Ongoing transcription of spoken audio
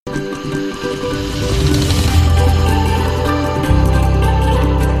You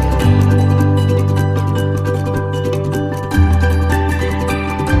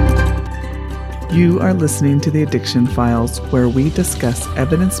are listening to The Addiction Files, where we discuss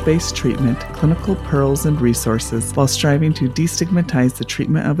evidence-based treatment, clinical pearls, and resources while striving to destigmatize the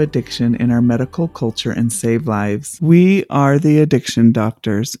treatment of addiction in our medical culture and save lives. We are the Addiction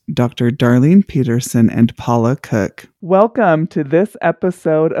Doctors, Dr. Darlene Peterson and Paula Cook. Welcome to this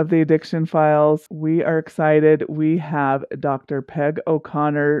episode of The Addiction Files. We are excited. We have Dr. Peg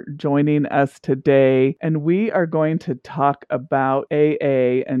O'Connor joining us today, and we are going to talk about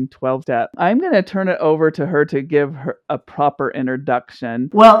AA and 12-step. I'm going to turn it over to her to give her a proper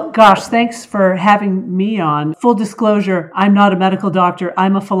introduction. Well, gosh, thanks for having me on. Full disclosure, I'm not a medical doctor.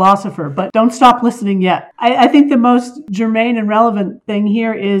 I'm a philosopher, but don't stop listening yet. I think the most germane and relevant thing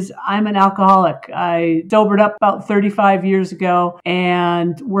here is I'm an alcoholic. I sobered up about 35 years ago,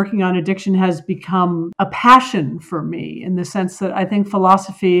 and working on addiction has become a passion for me in the sense that I think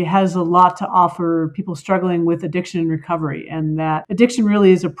philosophy has a lot to offer people struggling with addiction and recovery, and that addiction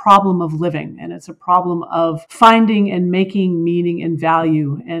really is a problem of living, and it's a problem of finding and making meaning and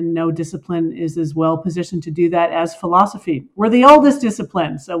value, and no discipline is as well positioned to do that as philosophy. We're the oldest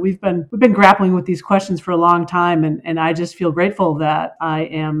discipline, so we've been grappling with these questions for a long time, and I just feel grateful that I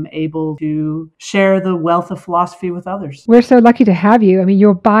am able to share the wealth of philosophy with others. We're so lucky to have you. I mean,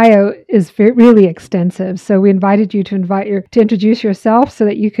 your bio is really extensive, so we invited you to introduce yourself so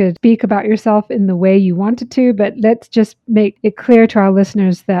that you could speak about yourself in the way you wanted to, but let's just make it clear to our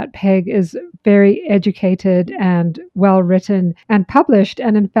listeners that Peg is very educated and well-written and published,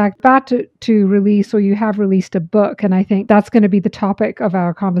 and in fact about to release, or you have released a book, and I think that's going to be the topic of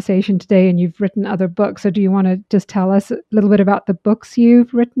our conversation today, and you've written other books. So do you want to just tell us a little bit about the books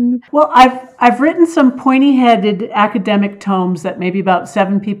you've written? Well, I've written some pointy-headed academic tomes that maybe about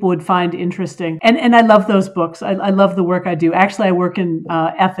 7 people would find interesting, and I love those books. I love the work I do. Actually, I work in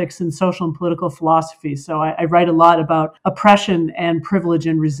ethics and social and political philosophy, so I write a lot about oppression and privilege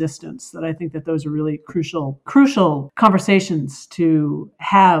and resistance. That I think that those are really crucial conversations to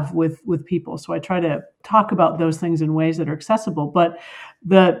have with people. So I try to talk about those things in ways that are accessible. But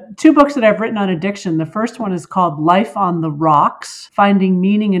the 2 books that I've written on addiction, the first one is called Life on the Rocks, Finding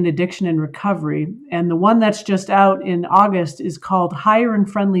Meaning in Addiction and Recovery. And the one that's just out in August is called Higher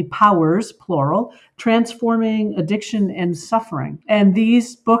and Friendly Powers, plural, Transforming Addiction and Suffering. And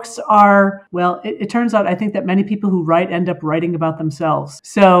these books are, well, it turns out I think that many people who write end up writing about themselves.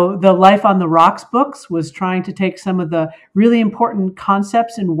 So the Life on the Rocks books was trying to take some of the really important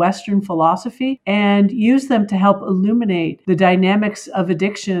concepts in Western philosophy and use them to help illuminate the dynamics of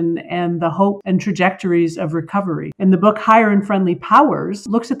addiction and the hope and trajectories of recovery. And the book Higher and Friendly Powers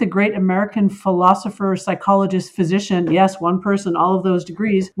looks at the great American philosopher, psychologist, physician, yes, one person, all of those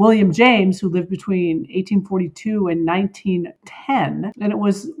degrees, William James, who lived between 1842 and 1910. And it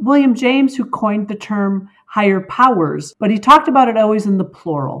was William James who coined the term higher powers, but he talked about it always in the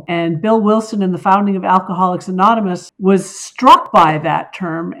plural. And Bill Wilson, in the founding of Alcoholics Anonymous, was struck by that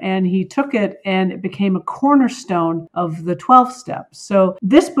term, and he took it and it became a cornerstone of the 12 steps. So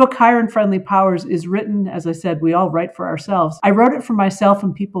this book, Higher and Friendly Powers, is written, as I said, we all write for ourselves. I wrote it for myself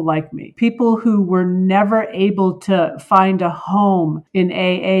and people like me, people who were never able to find a home in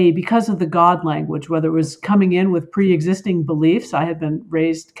AA because of the God language, whether it was coming in with pre-existing beliefs. I had been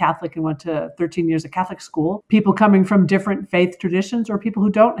raised Catholic and went to 13 years of Catholic school. People coming from different faith traditions, or people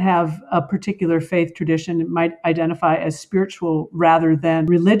who don't have a particular faith tradition might identify as spiritual rather than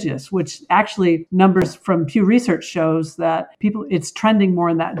religious, which actually numbers from Pew Research shows that it's trending more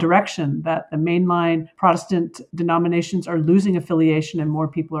in that direction, that the mainline Protestant denominations are losing affiliation and more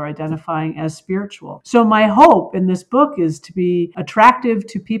people are identifying as spiritual. So my hope in this book is to be attractive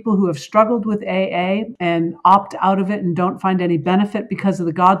to people who have struggled with AA and opt out of it and don't find any benefit because of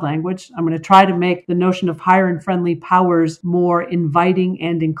the God language. I'm going to try to make the notion of higher and friendly powers more inviting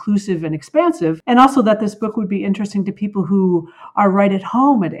and inclusive and expansive, and also that this book would be interesting to people who are right at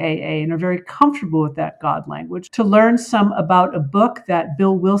home at AA and are very comfortable with that God language, to learn some about a book that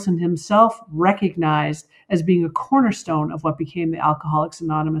Bill Wilson himself recognized as being a cornerstone of what became the Alcoholics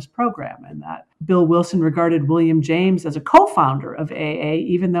Anonymous program, and that Bill Wilson regarded William James as a co-founder of AA,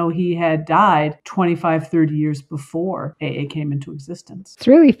 even though he had died 25, 30 years before AA came into existence. It's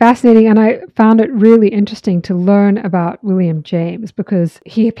really fascinating, and I found it really interesting to learn about William James because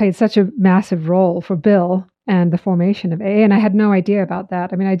he played such a massive role for Bill and the formation of AA. And I had no idea about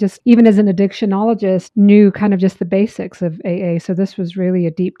that. I mean, I just, even as an addictionologist, knew kind of just the basics of AA. So this was really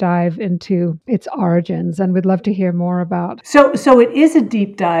a deep dive into its origins, and we'd love to hear more about. So it is a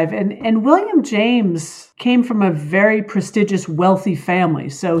deep dive. And William James came from a very prestigious, wealthy family.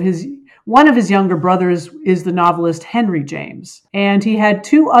 So One of his younger brothers is the novelist Henry James. And he had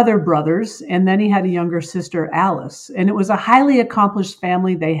two other brothers, and then he had a younger sister, Alice. And it was a highly accomplished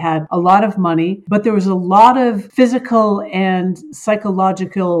family. They had a lot of money, but there was a lot of physical and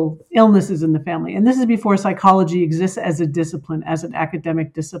psychological illnesses in the family. And this is before psychology exists as a discipline, as an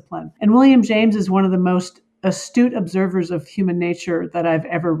academic discipline. And William James is one of the most astute observers of human nature that I've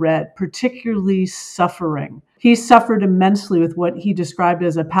ever read, particularly suffering. He suffered immensely with what he described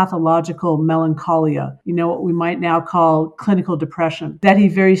as a pathological melancholia, what we might now call clinical depression, that he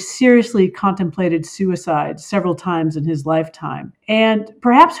very seriously contemplated suicide several times in his lifetime. And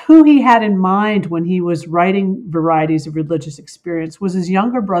perhaps who he had in mind when he was writing Varieties of Religious Experience was his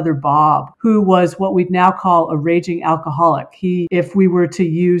younger brother, Bob, who was what we'd now call a raging alcoholic. If we were to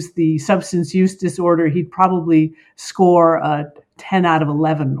use the substance use disorder, he'd probably score a 10 out of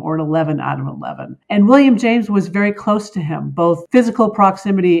 11 or an 11 out of 11. And William James was very close to him, both physical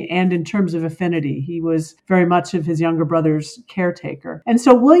proximity and in terms of affinity. He was very much of his younger brother's caretaker. And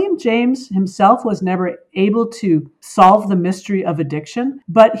so William James himself was never able to solve the mystery of addiction,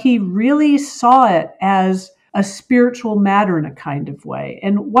 but he really saw it as a spiritual matter in a kind of way.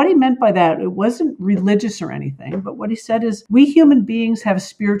 And what he meant by that, it wasn't religious or anything, but what he said is we human beings have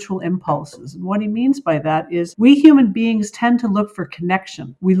spiritual impulses. And what he means by that is we human beings tend to look for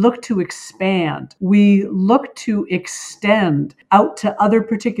connection. We look to expand. We look to extend out to other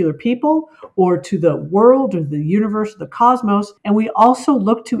particular people or to the world or the universe, the cosmos. And we also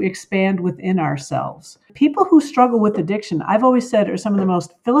look to expand within ourselves. People who struggle with addiction, I've always said, are some of the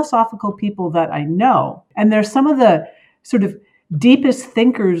most philosophical people that I know. And they're some of the sort of deepest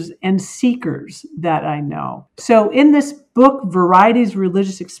thinkers and seekers that I know. So in this book, Varieties of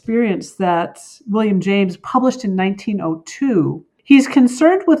Religious Experience, that William James published in 1902, he's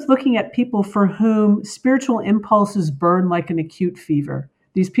concerned with looking at people for whom spiritual impulses burn like an acute fever.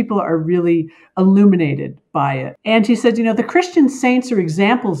 These people are really illuminated by it. And he said, the Christian saints are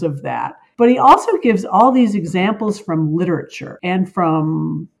examples of that. But he also gives all these examples from literature and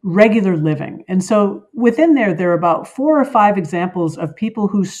from regular living. And so within there are about 4 or 5 examples of people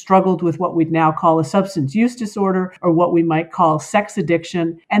who struggled with what we'd now call a substance use disorder or what we might call sex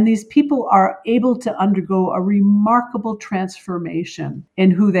addiction. And these people are able to undergo a remarkable transformation in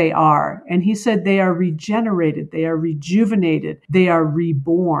who they are. And he said they are regenerated, they are rejuvenated, they are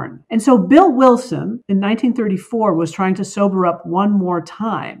reborn. And so Bill Wilson in 1934 was trying to sober up one more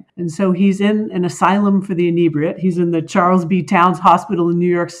time. And so he's in an asylum for the inebriate. He's in the Charles B. Towns Hospital in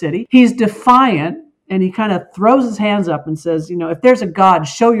New York City. He's defiant, and he kind of throws his hands up and says, if there's a God,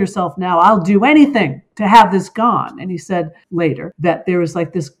 show yourself now. I'll do anything to have this gone. And he said later that there was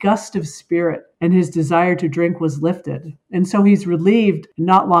like this gust of spirit and his desire to drink was lifted. And so he's relieved.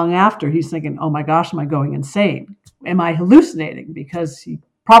 Not long after, he's thinking, oh my gosh, am I going insane? Am I hallucinating? Because he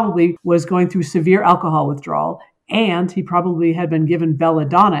probably was going through severe alcohol withdrawal. And he probably had been given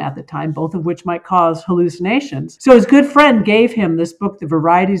belladonna at the time, both of which might cause hallucinations. So his good friend gave him this book, The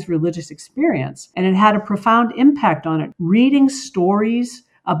Varieties of Religious Experience, and it had a profound impact on it. Reading stories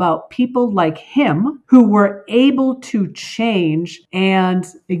about people like him who were able to change and,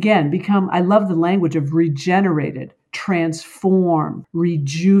 again, become, I love the language of regenerated, transformed,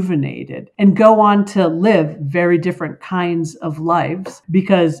 rejuvenated, and go on to live very different kinds of lives,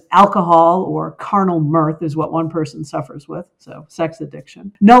 because alcohol or carnal mirth is what one person suffers with, so sex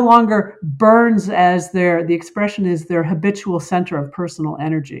addiction, no longer burns as the expression is their habitual center of personal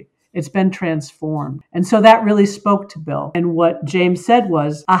energy. It's been transformed. And so that really spoke to Bill. And what James said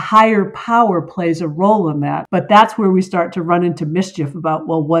was a higher power plays a role in that. But that's where we start to run into mischief about,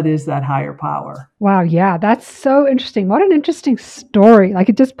 well, what is that higher power? Wow, yeah, that's so interesting. What an interesting story. Like,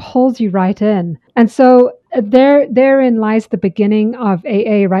 it just pulls you right in. And so therein lies the beginning of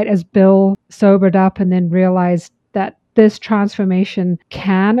AA, right? As Bill sobered up and then realized that this transformation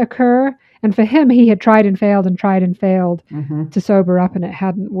can occur. And for him, he had tried and failed to sober up, and it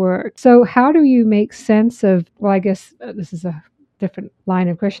hadn't worked. So how do you make sense of, well, I guess this is a different line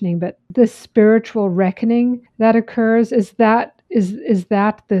of questioning, but this spiritual reckoning that occurs, is that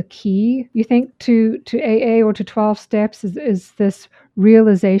the key, you think, to AA or to 12 steps? Is this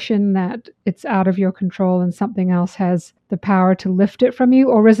realization that it's out of your control and something else has the power to lift it from you?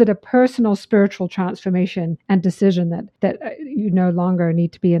 Or is it a personal spiritual transformation and decision that you no longer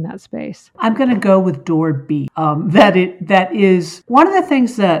need to be in that space? I'm going to go with door B. That is one of the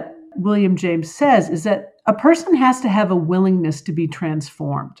things that William James says is that a person has to have a willingness to be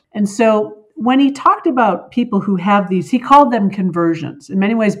transformed. And so when he talked about people who have these, he called them conversions. In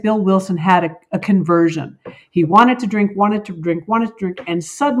many ways, Bill Wilson had a conversion. He wanted to drink, and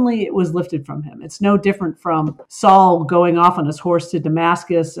suddenly it was lifted from him. It's no different from Saul going off on his horse to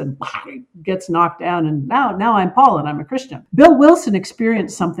Damascus and gets knocked down, and now I'm Paul and I'm a Christian. Bill Wilson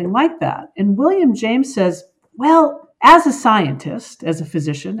experienced something like that. And William James says, well, as a scientist, as a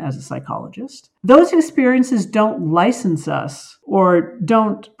physician, as a psychologist, those experiences don't license us or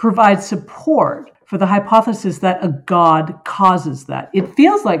don't provide support for the hypothesis that a God causes that. It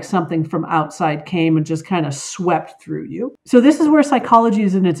feels like something from outside came and just kind of swept through you. So this is where psychology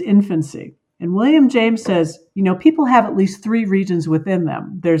is in its infancy. And William James says, people have at least three regions within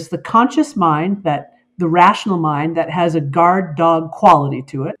them. There's the conscious mind, the rational mind that has a guard dog quality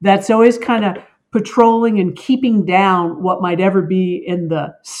to it. That's always kind of patrolling and keeping down what might ever be in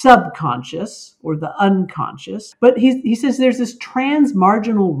the subconscious or the unconscious. But he says there's this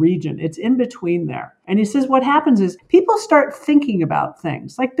transmarginal region. It's in between there. And he says what happens is people start thinking about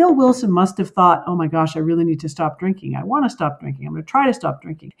things. Like Bill Wilson must have thought, oh my gosh, I really need to stop drinking. I want to stop drinking. I'm going to try to stop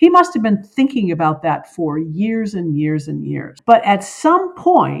drinking. He must have been thinking about that for years and years and years. But at some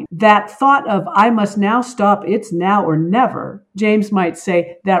point, that thought of I must now stop, it's now or never, James might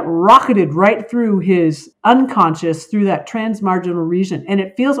say, that rocketed right through his unconscious, through that transmarginal region. And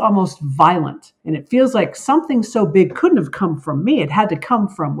it feels almost violent. And it feels like something so big couldn't have come from me. It had to come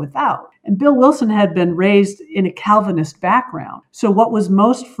from without. And Bill Wilson had been raised in a Calvinist background. So what was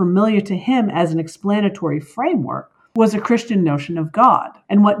most familiar to him as an explanatory framework was a Christian notion of God.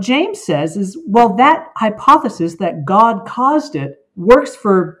 And what James says is, well, that hypothesis that God caused it works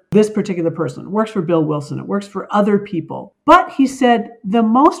for this particular person, it works for Bill Wilson, it works for other people. But he said, the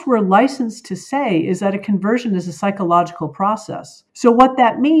most we're licensed to say is that a conversion is a psychological process. So what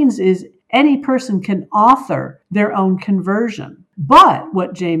that means is any person can author their own conversion. But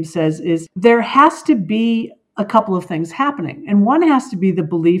what James says is there has to be a couple of things happening. And one has to be the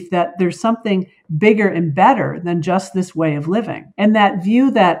belief that there's something bigger and better than just this way of living. And that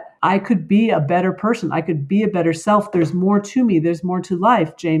view that I could be a better person, I could be a better self, there's more to me, there's more to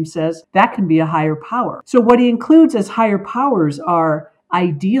life, James says, that can be a higher power. So what he includes as higher powers are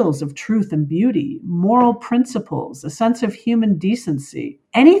ideals of truth and beauty, moral principles, a sense of human decency,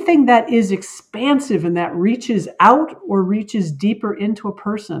 anything that is expansive and that reaches out or reaches deeper into a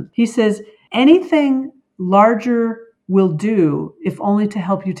person. He says anything larger will do, if only to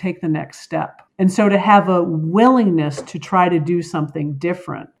help you take the next step. And so to have a willingness to try to do something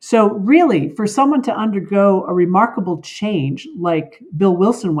different. So really, for someone to undergo a remarkable change like Bill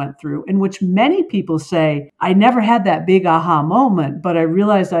Wilson went through, in which many people say, I never had that big aha moment, but I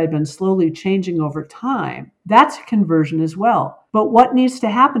realized I'd been slowly changing over time, that's a conversion as well. But what needs to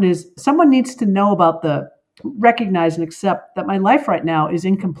happen is someone needs to know about recognize and accept that my life right now is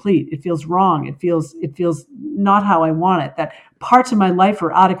incomplete. It feels wrong. It feels not how I want it. That parts of my life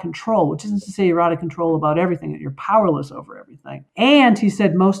are out of control, which isn't to say you're out of control about everything, that you're powerless over everything. And he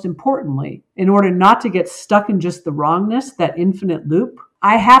said, most importantly, in order not to get stuck in just the wrongness, that infinite loop,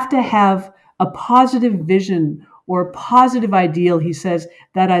 I have to have a positive vision or a positive ideal, he says,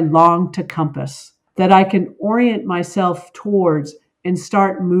 that I long to compass, that I can orient myself towards and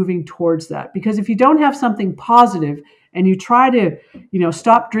start moving towards that. Because if you don't have something positive and you try to,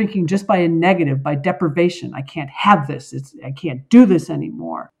 stop drinking just by a negative, by deprivation, I can't have this, I can't do this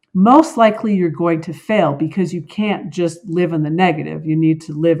anymore, most likely you're going to fail because you can't just live in the negative. You need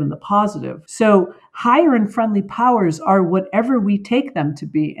to live in the positive. So higher and friendly powers are whatever we take them to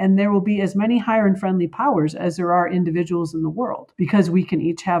be. And there will be as many higher and friendly powers as there are individuals in the world, because we can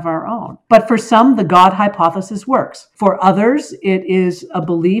each have our own. But for some, the God hypothesis works. For others, it is a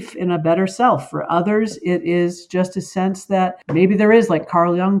belief in a better self. For others, it is just a sense that maybe there is, like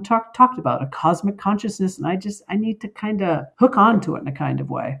Carl Jung talked about, a cosmic consciousness, and I need to kind of hook on to it in a kind of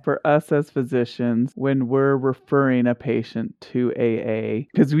way. For us as physicians, when we're referring a patient to AA,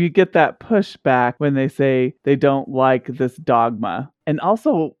 because we get that pushback when they say they don't like this dogma. And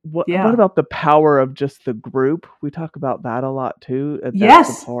also, what about the power of just the group? We talk about that a lot too.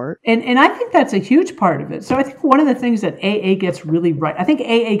 Yes. Support. And I think that's a huge part of it. So I think one of the things that AA gets really right, I think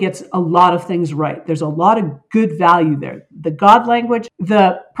AA gets a lot of things right. There's a lot of good value there. The God language,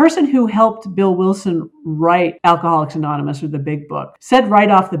 the person who helped Bill Wilson write Alcoholics Anonymous, or the big book, said right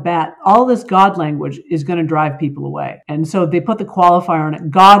off the bat, all this God language is going to drive people away. And so they put the qualifier on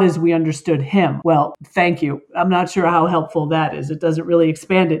it, God as we understood him. Well, thank you. I'm not sure how helpful that is. It doesn't really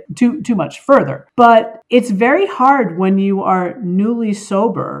expand it too much further. But it's very hard when you are newly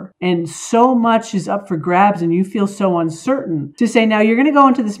sober and so much is up for grabs and you feel so uncertain to say, now you're going to go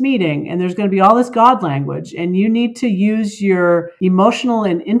into this meeting and there's going to be all this God language and you need to use your emotional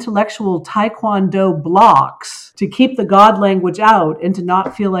and intellectual taekwondo blocks to keep the God language out and to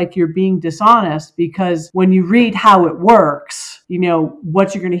not feel like you're being dishonest, because when you read how it works,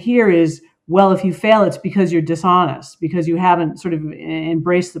 what you're going to hear is, well, if you fail, it's because you're dishonest, because you haven't sort of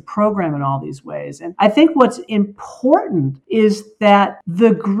embraced the program in all these ways. And I think what's important is that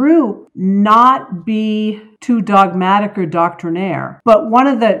the group not be too dogmatic or doctrinaire. But one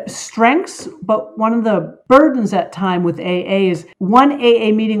of the strengths, but one of the burdens at time with AA is one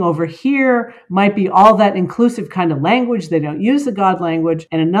AA meeting over here might be all that inclusive kind of language. They don't use the God language.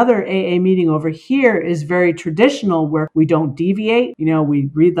 And another AA meeting over here is very traditional, where we don't deviate. We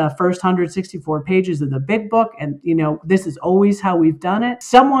read the first 164 pages of the big book, and this is always how we've done it.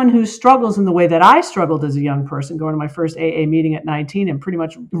 Someone who struggles in the way that I struggled as a young person, going to my first AA meeting at 19 and pretty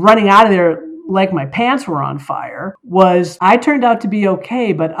much running out of there like my pants were on fire, was I turned out to be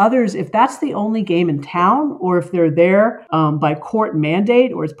okay, but others, if that's the only game in town, or if they're there by court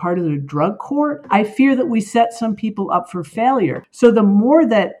mandate or as part of the drug court, I fear that we set some people up for failure. So the more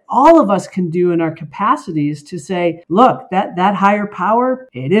that all of us can do in our capacities to say, look, that higher power,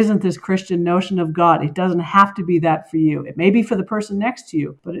 it isn't this Christian notion of God. It doesn't have to be that for you. It may be for the person next to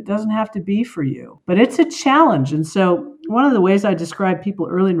you, but it doesn't have to be for you. But it's a challenge. And so one of the ways I describe people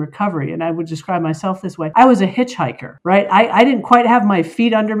early in recovery, and I would describe myself this way, I was a hitchhiker, right? I didn't quite have my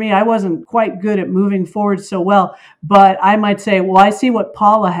feet under me. I wasn't quite good at moving forward so well, but I might say, well, I see what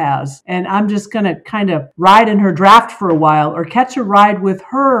Paula has, and I'm just going to kind of ride in her draft for a while or catch a ride with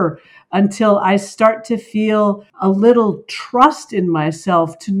her until I start to feel a little trust in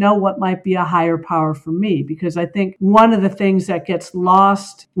myself to know what might be a higher power for me. Because I think one of the things that gets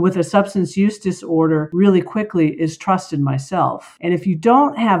lost with a substance use disorder really quickly is trust in myself. And if you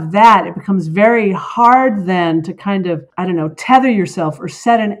don't have that, it becomes very hard then to kind of, tether yourself or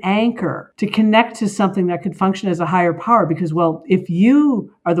set an anchor to connect to something that could function as a higher power. Because, well, if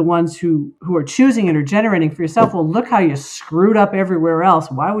you are the ones who are choosing it or generating for yourself, well, look how you screwed up everywhere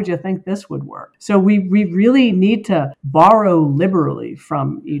else. Why would you think this would work? So we really need to borrow liberally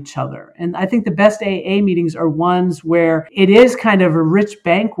from each other. And I think the best AA meetings are ones where it is kind of a rich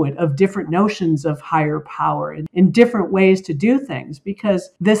banquet of different notions of higher power and different ways to do things,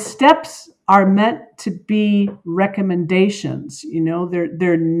 because the steps are meant to be recommendations.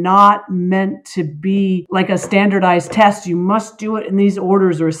 They're not meant to be like a standardized test. You must do it in these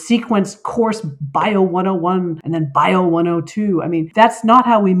orders, or a sequenced course, Bio 101 and then Bio 102. That's not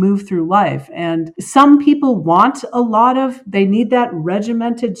how we move through life. And some people want they need that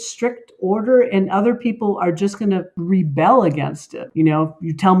regimented, strict order, and other people are just going to rebel against it.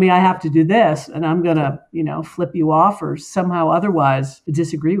 You tell me I have to do this, and I'm going to, flip you off or somehow otherwise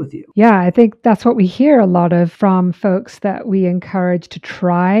disagree with you. Yeah, I think that's what we hear a lot of from folks that we encourage to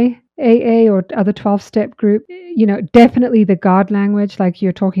try AA or other 12-step group. Definitely the God language, like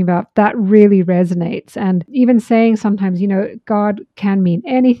you're talking about, that really resonates. And even saying sometimes, God can mean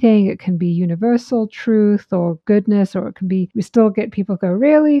anything. It can be universal truth or goodness, or it can be, we still get people go,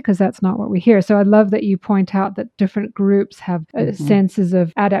 really? Because that's not what we hear. So I love that you point out that different groups have senses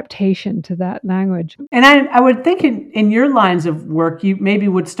of adaptation to that language. And I would think in your lines of work, you maybe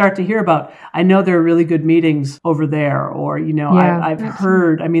would start to hear about, I know there are really good meetings over there, or, I've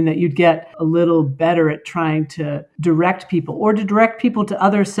heard, that you'd get a little better at trying to direct people, or to direct people to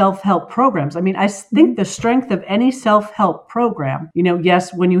other self-help programs. I think the strength of any self-help program,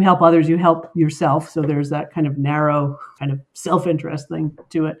 yes, when you help others, you help yourself. So there's that kind of narrow kind of self-interest thing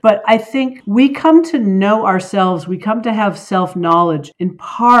to it. But I think we come to know ourselves, we come to have self-knowledge in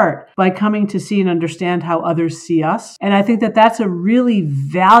part by coming to see and understand how others see us. And I think that that's a really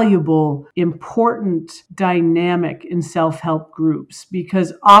valuable, important dynamic in self-help groups,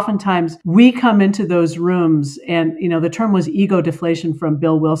 because oftentimes we come into those rooms and, the term was ego deflation from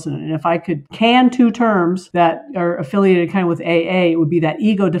Bill Wilson. And if I could can two terms that are affiliated kind of with AA, it would be that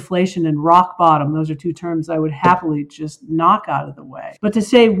ego deflation and rock bottom. Those are two terms I would happily just knock out of the way. But to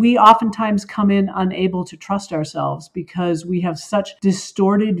say we oftentimes come in unable to trust ourselves because we have such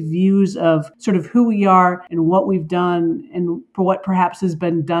distorted views of sort of who we are and what we've done and for what perhaps has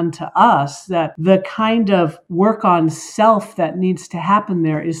been done to us, that the kind of work on self that needs to happen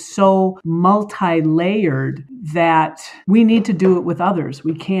there is so multi-layered that we need to do it with others.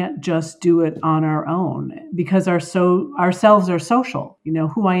 We can't just do it on our own, because ourselves are social.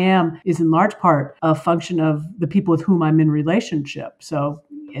 Who I am is in large part a function of the people with whom I'm in relationship. So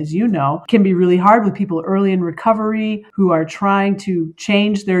as you know, can be really hard with people early in recovery who are trying to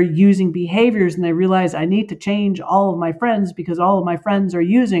change their using behaviors, and they realize I need to change all of my friends because all of my friends are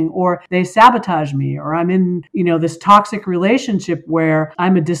using, or they sabotage me, or I'm in, this toxic relationship where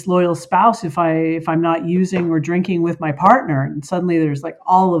I'm a disloyal spouse if I'm not using or drinking with my partner. And suddenly there's like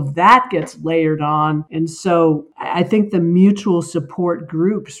all of that gets layered on. And so I think the mutual support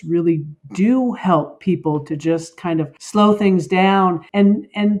groups really do help people to just kind of slow things down.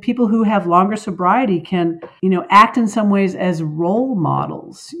 And people who have longer sobriety can, act in some ways as role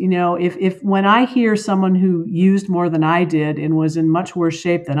models. If when I hear someone who used more than I did and was in much worse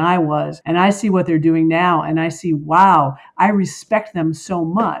shape than I was, and I see what they're doing now, and I see, wow, I respect them so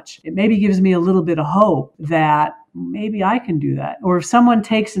much, it maybe gives me a little bit of hope that maybe I can do that. Or if someone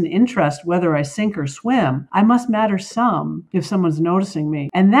takes an interest, whether I sink or swim, I must matter some if someone's noticing me.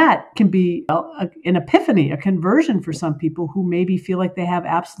 And that can be an epiphany, a conversion for some people who maybe feel like they have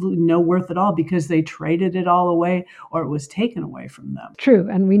absolutely no worth at all because they traded it all away or it was taken away from them. True.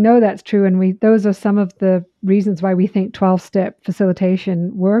 And we know that's true. And those are some of the reasons why we think 12-step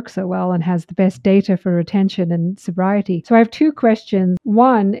facilitation works so well and has the best data for retention and sobriety. So I have two questions.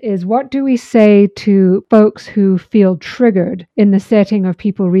 One is, what do we say to folks who feel triggered in the setting of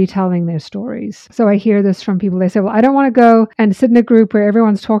people retelling their stories? So I hear this from people. They say, well, I don't want to go and sit in a group where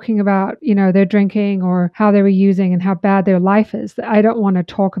everyone's talking about, their drinking or how they were using and how bad their life is. I don't want to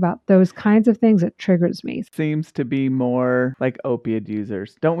talk about those kinds of things. It triggers me. Seems to be more like opioid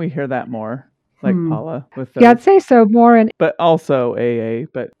users. Don't we hear that more? Like Paula with those. Yeah, I'd say so more. But also AA.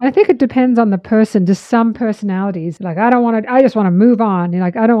 But I think it depends on the person. Just some personalities, like I just want to move on. I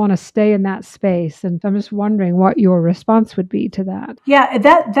don't want to stay in that space. And I'm just wondering what your response would be to that. Yeah,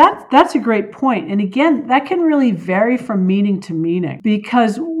 that's a great point. And again, that can really vary from meeting to meeting,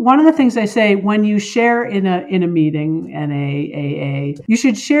 because one of the things I say when you share in a meeting, AA, you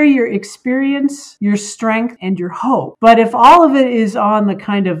should share your experience, your strength, and your hope. But if all of it is on the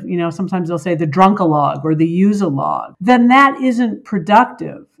kind of, sometimes they'll say the drunk-a-log or the use-a-log, then that isn't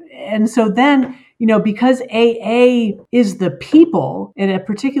productive. And so then, because AA is the people, and a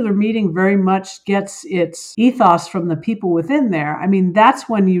particular meeting very much gets its ethos from the people within there, I mean, that's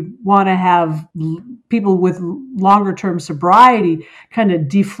when you want to have people with longer term sobriety kind of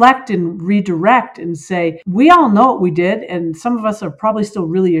deflect and redirect and say, we all know what we did, and some of us are probably still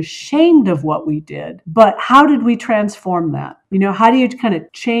really ashamed of what we did, but how did we transform that? How do you kind of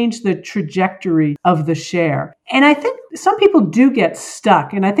change the trajectory of the share? And I think some people do get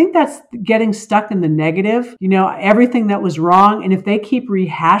stuck. And I think that's getting stuck in the negative, everything that was wrong. And if they keep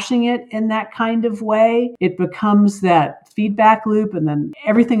rehashing it in that kind of way, it becomes that feedback loop, and then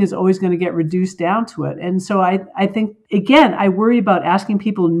everything is always going to get reduced down to it. And so I think, again, I worry about asking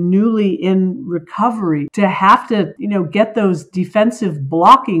people newly in recovery to have to, get those defensive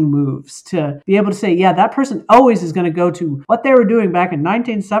blocking moves to be able to say, yeah, that person always is going to go to what they were doing back in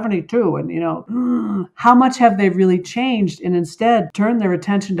 1972. And, how much have they really changed? And instead turn their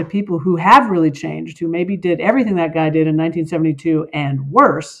attention to people who have really changed, who maybe did everything that guy did in 1972 and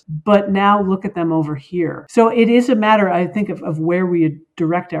worse, but now look at them over here. So it is a matter, I think, of where we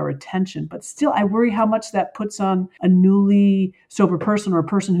direct our attention. But still, I worry how much that puts on a newly sober person or a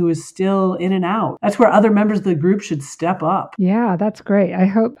person who is still in and out. That's where other members of the group should step up. Yeah, that's great. I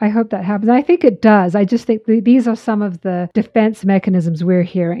hope that happens. I think it does. I just think these are some of the defense mechanisms we're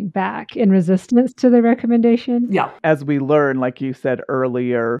hearing back in resistance to the recommendation. Yeah. As we learn, like you said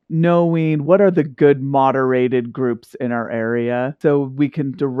earlier, knowing what are the good moderated groups in our area so we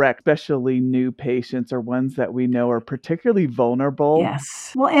can direct, especially new patients or ones that we know are particularly vulnerable.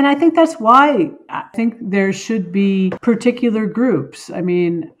 Yes. Well, and I think that's why I think there should be particular groups. I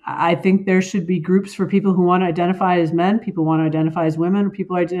mean, I think there should be groups for people who want to identify as men, people who want to identify as women, or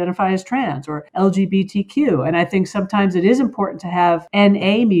people who identify as trans or LGBTQ. And I think sometimes it is important to have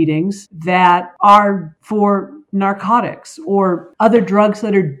NA meetings that are for narcotics or other drugs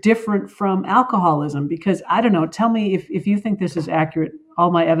that are different from alcoholism. Because I don't know, tell me if you think this is accurate. All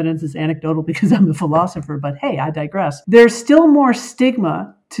my evidence is anecdotal because I'm a philosopher, but hey, I digress. There's still more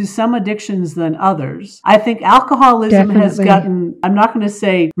stigma to some addictions than others. I think alcoholism has gotten, I'm not going to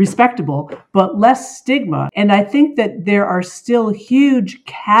say respectable, but less stigma. And I think that there are still huge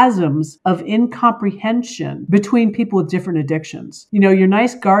chasms of incomprehension between people with different addictions. Your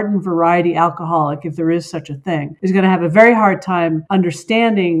nice garden variety alcoholic, if there is such a thing, is going to have a very hard time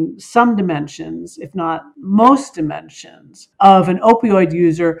understanding some dimensions, if not most dimensions, of an opioid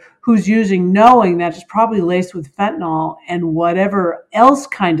user who's using, knowing that it's probably laced with fentanyl and whatever else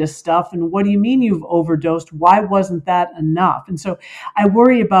kind of stuff. And what do you mean you've overdosed? Why wasn't that enough? And so I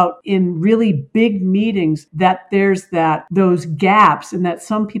worry about in really big meetings that there's those gaps and that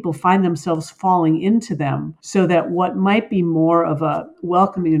some people find themselves falling into them, so that what might be more of a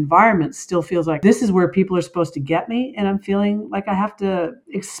welcoming environment still feels like this is where people are supposed to get me, and I'm feeling like I have to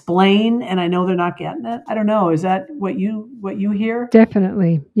explain and I know they're not getting it. I don't know. Is that what you hear?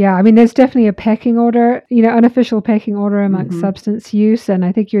 Definitely. Yeah. I mean, there's definitely a pecking order, unofficial pecking order amongst substance use. And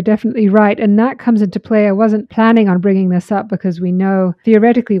I think you're definitely right. And that comes into play. I wasn't planning on bringing this up because we know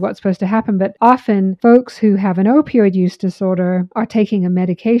theoretically what's supposed to happen, but often folks who have an opioid use disorder are taking a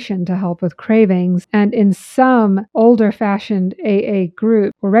medication to help with cravings. And in some older fashioned AA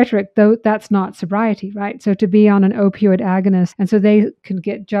group or rhetoric, though, that's not sobriety, right? So to be on an opioid agonist, and so they can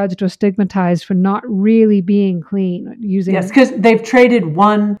get judged or stigmatized for not really being clean using. Yes, because they've traded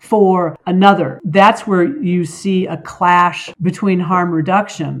one for another. That's where you see a clash between harm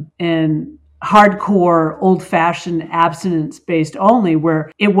reduction and hardcore, old-fashioned abstinence-based only,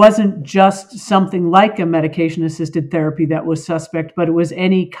 where it wasn't just something like a medication-assisted therapy that was suspect, but it was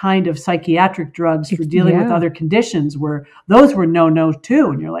any kind of psychiatric drugs for dealing with other conditions, where those were no too.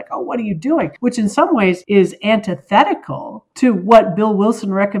 And you're like, oh, what are you doing? Which in some ways is antithetical to what Bill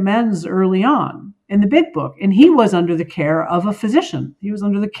Wilson recommends early on in the big book. And he was under the care of a physician. He was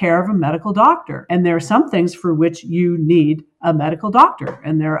under the care of a medical doctor. And there are some things for which you need a medical doctor.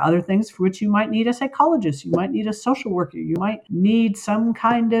 And there are other things for which you might need a psychologist. You might need a social worker. You might need some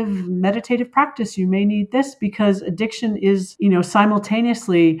kind of meditative practice. You may need this, because addiction is,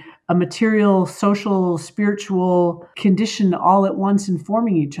 simultaneously a material, social, spiritual condition all at once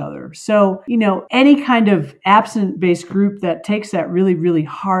informing each other. So, any kind of abstinence-based group that takes that really, really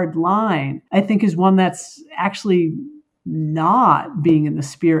hard line, I think is one that's actually not being in the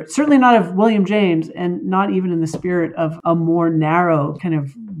spirit, certainly not of William James, and not even in the spirit of a more narrow kind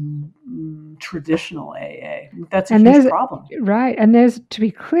of traditional AA. That's a huge problem. Right. And to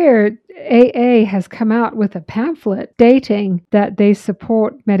be clear, AA has come out with a pamphlet stating that they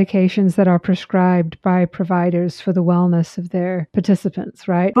support medications that are prescribed by providers for the wellness of their participants,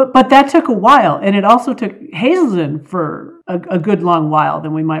 right? But that took a while. And it also took Hazelden for a good long while,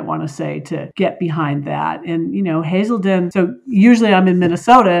 than we might want to say, to get behind that. And, Hazelden, so usually I'm in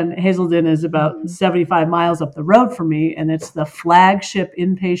Minnesota, and Hazelden is about 75 miles up the road from me, and it's the flagship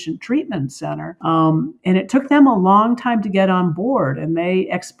inpatient treatment center. And it took them a long time to get on board, and they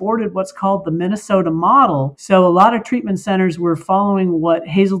exported what's called the Minnesota model. So a lot of treatment centers were following what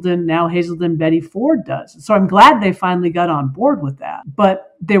now Hazelden Betty Ford does. So I'm glad they finally got on board with that. But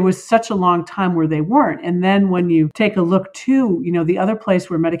there was such a long time where they weren't. And then when you take a look too, the other place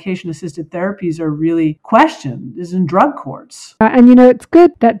where medication-assisted therapies are really questioned is in drug courts. And it's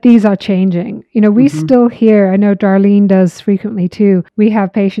good that these are changing. We still hear, I know Darlene does frequently too, we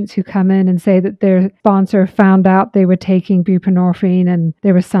have patients who come in and say that their sponsor found out they were taking buprenorphine and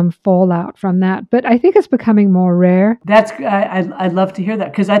there was some fallout from that. But I think it's becoming more rare. I'd love to hear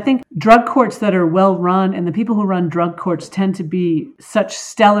that, because I think drug courts that are well run, and the people who run drug courts tend to be such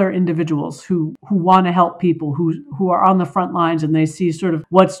stellar individuals who want to help people, who are on the front lines, and they see sort of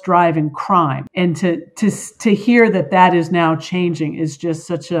what's driving crime. And to hear that is now changing is just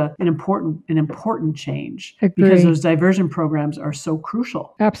such an important change. Agree. Because those diversion programs are so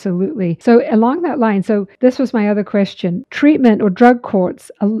crucial. Absolutely. So along that line, this was my other question. Treatment or drug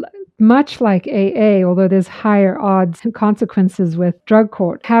courts, much like AA, although there's higher odds and consequences with drug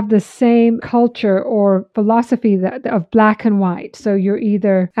court, have the same culture or philosophy of black and white. So you're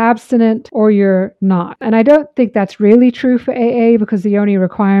either abstinent or you're not. And I don't think that's really true for AA, because the only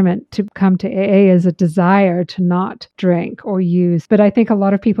requirement to come to AA is a desire to not drink or use. But I think a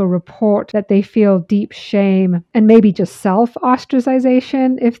lot of people report that they feel deep shame and maybe just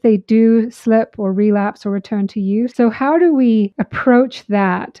self-ostracization if they do slip or relapse or return to use. So how do we approach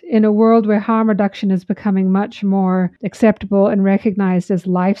that in a world where harm reduction is becoming much more acceptable and recognized as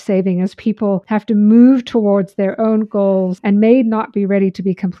life-saving, as people have to move towards their own goals and may not be ready to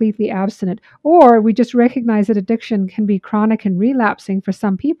be completely abstinent? Or we just recognize that addiction can be chronic and relapsing for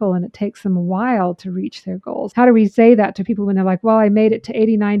some people, and it takes them a while to reach their goals. How do we say that to people when they're like, well, I made it to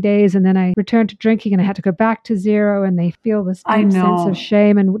 89 days and then I returned to drinking and I had to go back to zero, and they feel this deep sense of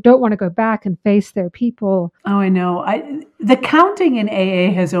shame and don't want to go back and face their people? Oh, I know. The counting in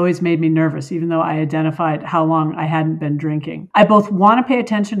AA has always made me nervous, even though I identified how long I hadn't been drinking. I both want to pay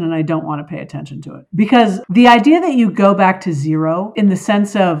attention and I don't want to pay attention to it. Because the idea that you go back to zero in the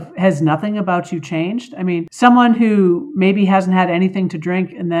sense of has nothing about you changed. I mean, someone who maybe hasn't had anything to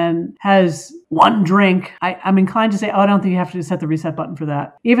drink and then has one drink, I'm inclined to say, oh, I don't think you have to set the reset button for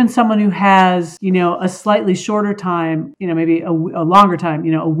that. Even someone who has, a slightly shorter time, maybe a longer time,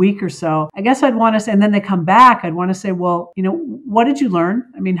 a week or so, I guess I'd want to say, and then they come back, I'd want to say, well, what did you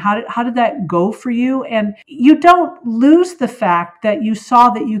learn? I mean, how did that go for you? And you don't lose the fact that you saw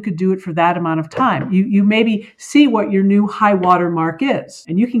that you could do it for that amount of time. You maybe see what your new high water mark is,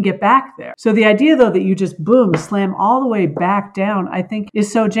 and you can get back there. So the idea, though, that you just boom, slam all the way back down, I think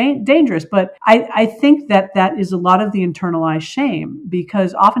is so dangerous. But I think that is a lot of the internalized shame,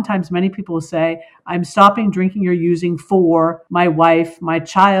 because oftentimes many people will say, I'm stopping drinking or using for my wife, my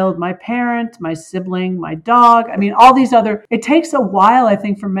child, my parent, my sibling, my dog. I mean, all these other, it takes a while, I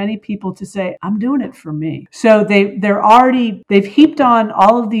think, for many people to say, I'm doing it for me. So they've heaped on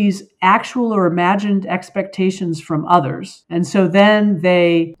all of these actual or imagined expectations from others. And so then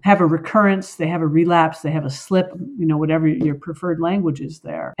they have a recurrence, they have a relapse, they have a slip, whatever your preferred language is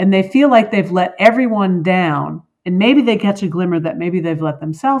there. And they feel like they've let everyone down. And maybe they catch a glimmer that maybe they've let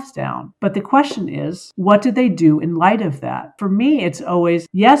themselves down. But the question is, what did they do in light of that? For me, it's always,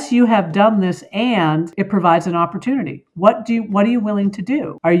 yes, you have done this, and it provides an opportunity. What are you willing to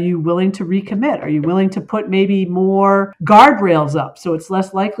do? Are you willing to recommit? Are you willing to put maybe more guardrails up so it's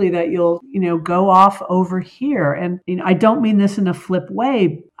less likely that you'll, go off over here? And I don't mean this in a flip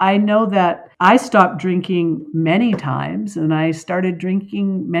way. I know that I stopped drinking many times, and I started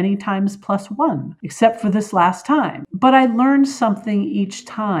drinking many times plus one, except for this last time. But I learned something each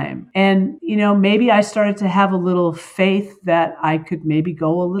time. And, maybe I started to have a little faith that I could maybe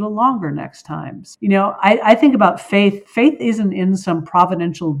go a little longer next times. I think about faith. Faith isn't in some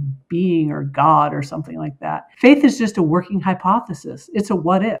providential being or God or something like that. Faith is just a working hypothesis. It's a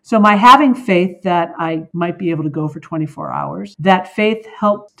what if. So my having faith that I might be able to go for 24 hours, that faith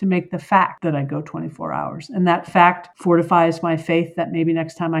helped to make the fact that I go 24 hours. And that fact fortifies my faith that maybe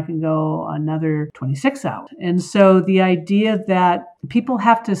next time I can go another 26 hours. And so the idea that people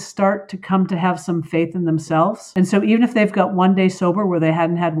have to start to come to have some faith in themselves. And so even if they've got one day sober where they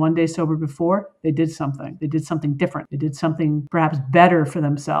hadn't had one day sober before, they did something. They did something different. They did something perhaps better for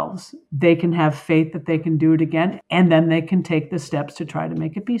themselves. They can have faith that they can do it again, and then they can take the steps to try to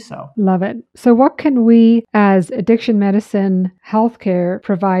make it be so. Love it. So what can we as addiction medicine healthcare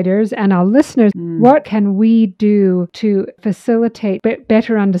providers and our listeners, what can we do to facilitate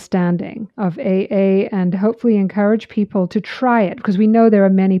better understanding of AA and hopefully encourage people to try it? Because we know there are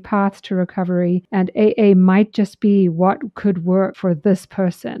many paths to recovery, and AA might just be what could work for this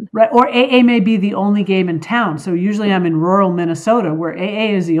person. Right. Or AA may be the only game in town. So usually I'm in rural Minnesota where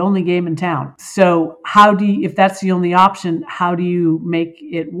AA is the only game in town. So if that's the only option, how do you make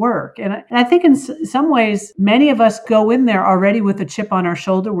it work? And I think in some ways, many of us go in there already with a chip on our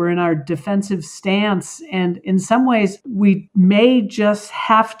shoulder. We're in our defensive stance. And in some ways, we may just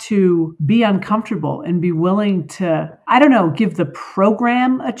have to be uncomfortable and be willing to, give the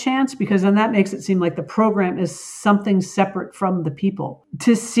program a chance, because then that makes it seem like the program is something separate from the people.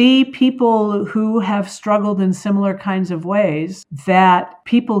 To see people who have struggled in similar kinds of ways, that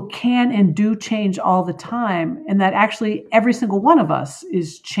people can and do change all the time, and that actually every single one of us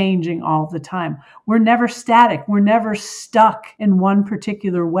is changing all the time. We're never static. We're never stuck in one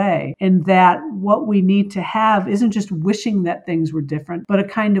particular way. And that what we need to have isn't just wishing that things were different, but a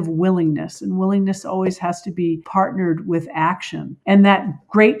kind of willingness. And willingness always has to be partnered with action. And that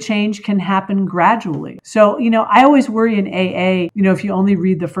great change can happen gradually. So, I always worry in AA, if you only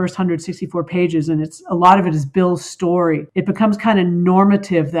read the first 164 pages and a lot of it is Bill's story, it becomes kind of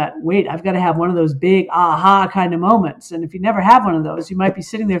normative that, wait, I've got to have one of those big aha kind of moments. And if you never have one of those, you might be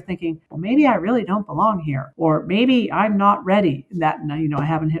sitting there thinking, well, maybe I really don't belong here, or maybe I'm not ready. That, I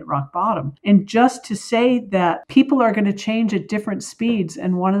haven't hit rock bottom. And just to say that people are going to change at different speeds.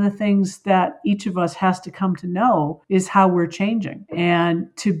 And one of the things that each of us has to come to know is how we're changing, and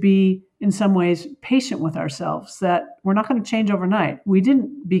to be in some ways patient with ourselves, that we're not going to change overnight. We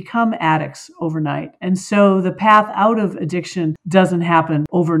didn't become addicts overnight. And so the path out of addiction doesn't happen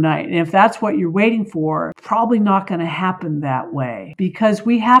overnight. And if that's what you're waiting for, probably not going to happen that way, because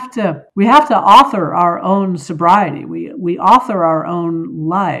we have to author our own sobriety. We author our own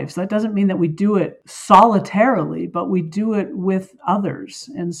lives. That doesn't mean that we do it solitarily, but we do it with others.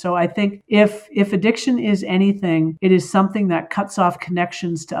 And so I think if addiction is anything, it is something that cuts off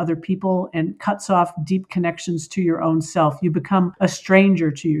connections to other people people and cuts off deep connections to your own self. You become a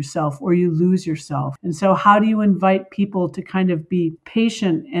stranger to yourself, or you lose yourself. And so how do you invite people to kind of be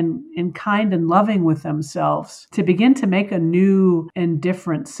patient and kind and loving with themselves, to begin to make a new and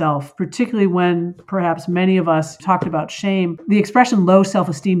different self, particularly when perhaps many of us talked about shame. The expression low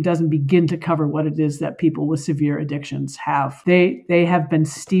self-esteem doesn't begin to cover what it is that people with severe addictions have. They have been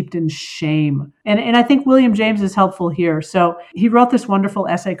steeped in shame. And I think William James is helpful here. So he wrote this wonderful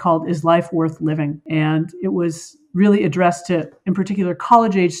essay called Is Life Worth Living? And it was really addressed to, in particular,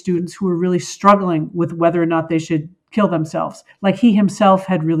 college-age students who were really struggling with whether or not they should kill themselves, like he himself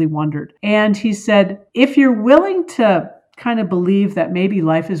had really wondered. And he said, if you're willing to kind of believe that maybe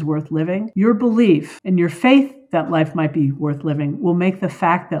life is worth living, your belief and your faith that life might be worth living will make the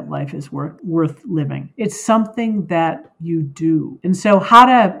fact that life is worth living. It's something that you do. And so how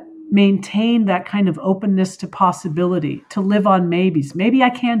to maintain that kind of openness to possibility, to live on maybes. Maybe I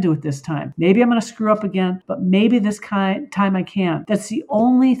can do it this time. Maybe I'm going to screw up again, but maybe this time I can. That's the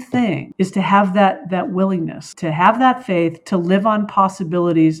only thing, is to have that willingness, to have that faith, to live on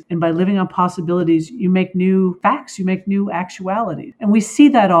possibilities. And by living on possibilities, you make new facts, you make new actualities. And we see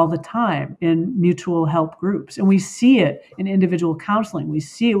that all the time in mutual help groups. And we see it in individual counseling. We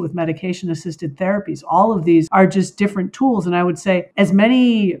see it with medication-assisted therapies. All of these are just different tools. And I would say as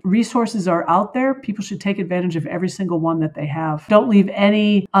many resources are out there, people should take advantage of every single one that they have. Don't leave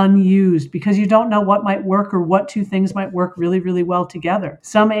any unused, because you don't know what might work or what two things might work really, really well together.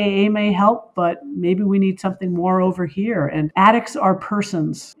 Some AA may help, but maybe we need something more over here. And addicts are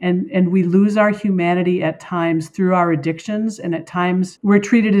persons, and we lose our humanity at times through our addictions. And at times we're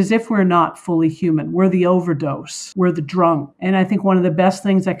treated as if we're not fully human. We're the overdose. We're the drunk. And I think one of the best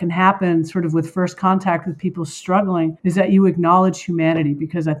things that can happen sort of with first contact with people struggling is that you acknowledge humanity,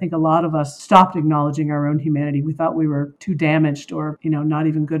 because I think a lot of us stopped acknowledging our own humanity. We thought we were too damaged or, not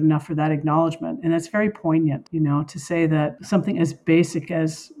even good enough for that acknowledgement. And that's very poignant, to say that something as basic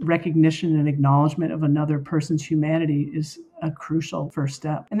as recognition and acknowledgement of another person's humanity is a crucial first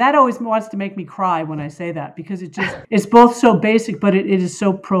step. And that always wants to make me cry when I say that, because it's both so basic, but it is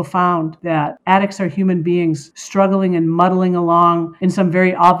so profound that addicts are human beings struggling and muddling along in some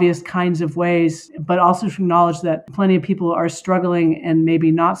very obvious kinds of ways, but also to acknowledge that plenty of people are struggling in maybe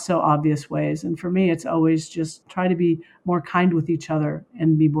not so obvious ways. And for me, it's always just try to be more kind with each other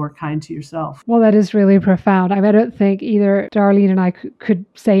and be more kind to yourself. Well, that is really profound. I don't think either Darlene and I could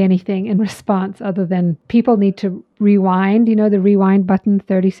say anything in response other than people need to rewind, the rewind button,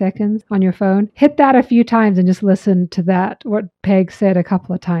 30 seconds on your phone. Hit that a few times and just listen to that, what Peg said a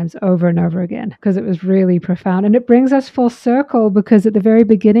couple of times over and over again, because it was really profound. And it brings us full circle, because at the very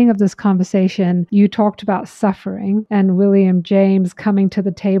beginning of this conversation, you talked about suffering and William James coming to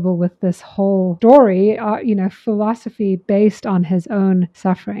the table with this whole story, philosophy based on his own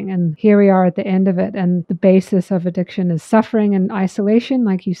suffering. And here we are at the end of it. And the basis of addiction is suffering and isolation,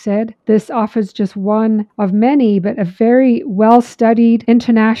 like you said. This offers just one of many, but a very well-studied,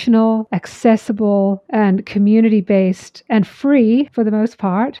 international, accessible, and community-based and free, for the most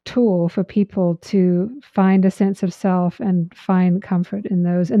part, tool for people to find a sense of self and find comfort in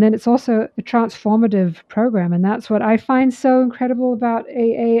those. And then it's also a transformative program. And that's what I find so incredible about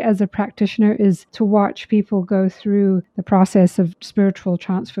AA as a practitioner, is to watch people go through the process of spiritual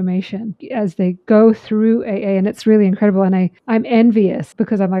transformation as they go through AA. And it's really incredible. And I'm envious,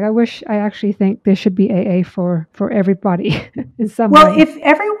 because I'm like, I actually think there should be AA for everybody in some way. Well, if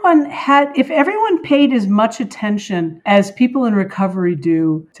everyone paid as much attention as people in recovery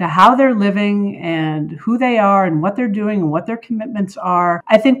do to how they're living and who they are and what they're doing and what their commitments are,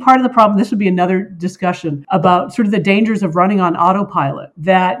 I think part of the problem, this would be another discussion about sort of the dangers of running on autopilot,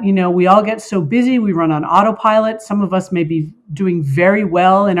 that, we all get so busy, we run on autopilot. Some of us may be doing very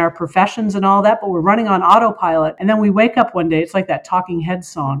well in our professions and all that, but we're running on autopilot. And then we wake up one day, it's like that Talking Heads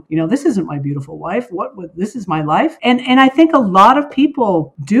song, this isn't my beautiful wife. This is my life. And I think a lot of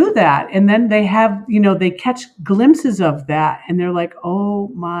people do that. And then they have, they catch glimpses of that and they're like, oh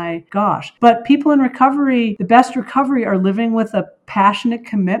my gosh. But people in recovery, the best recovery, are living with a passionate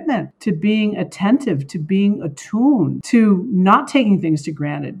commitment to being attentive, to being attuned, to not taking things to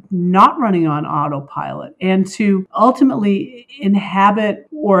granted, not running on autopilot, and to ultimately inhabit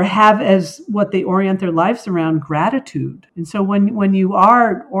or have as what they orient their lives around gratitude. And so when you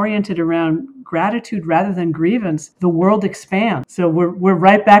are oriented around gratitude rather than grievance, the world expands. So we're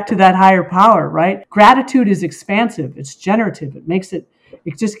right back to that higher power, right? Gratitude is expansive. It's generative.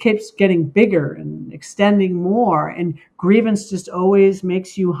 It just keeps getting bigger and extending more. And grievance just always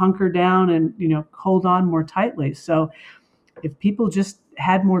makes you hunker down and, hold on more tightly. So if people just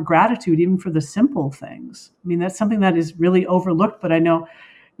had more gratitude, even for the simple things, that's something that is really overlooked. But I know,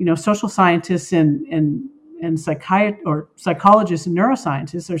 social scientists and psychologists and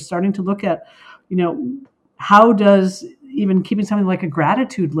neuroscientists are starting to look at, how does even keeping something like a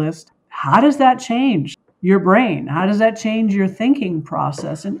gratitude list, how does that change your brain? How does that change your thinking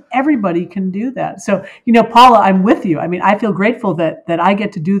process? And everybody can do that. So, Paula, I'm with you. I mean, I feel grateful that I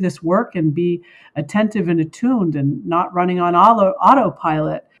get to do this work and be attentive and attuned and not running on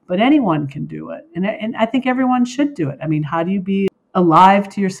autopilot, but anyone can do it. And I think everyone should do it. I mean, how do you be alive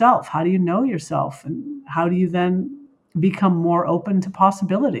to yourself? How do you know yourself? And how do you then become more open to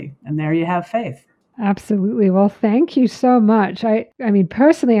possibility? And there you have faith. Absolutely. Well, thank you so much. I mean,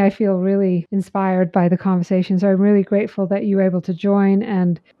 personally, I feel really inspired by the conversation. So I'm really grateful that you were able to join.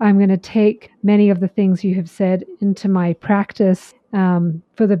 And I'm going to take many of the things you have said into my practice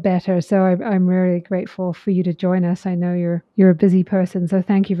for the better. So I'm really grateful for you to join us. I know you're a busy person. So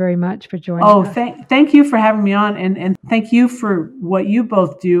thank you very much for joining us. Thank you for having me on. And thank you for what you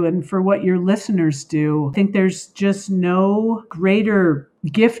both do and for what your listeners do. I think there's just no greater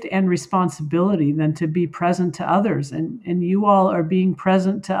gift and responsibility than to be present to others. And you all are being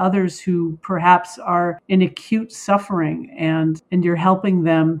present to others who perhaps are in acute suffering, and you're helping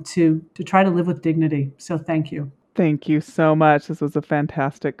them to try to live with dignity. So thank you. Thank you so much. This was a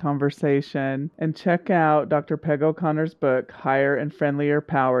fantastic conversation. And check out Dr. Peg O'Connor's book, Higher and Friendlier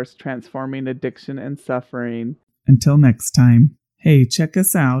Powers, Transforming Addiction and Suffering. Until next time. Hey, check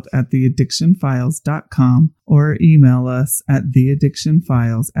us out at theaddictionfiles.com or email us at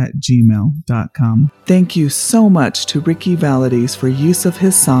theaddictionfiles@gmail.com. Thank you so much to Ricky Valades for use of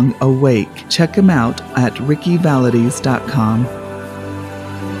his song Awake. Check him out at rickyvalades.com.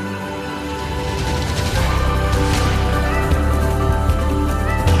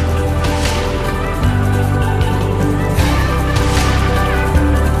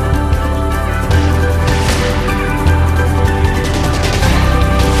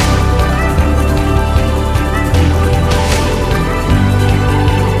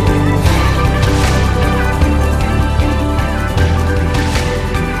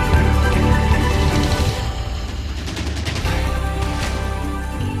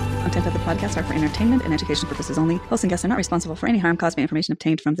 Podcasts are for entertainment and education purposes only. Hosts and guests are not responsible for any harm caused by information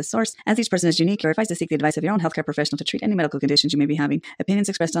obtained from this source. As each person is unique, you're advised to seek the advice of your own healthcare professional to treat any medical conditions you may be having. Opinions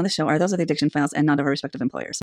expressed on this show are those of the Addiction Files and not of our respective employers.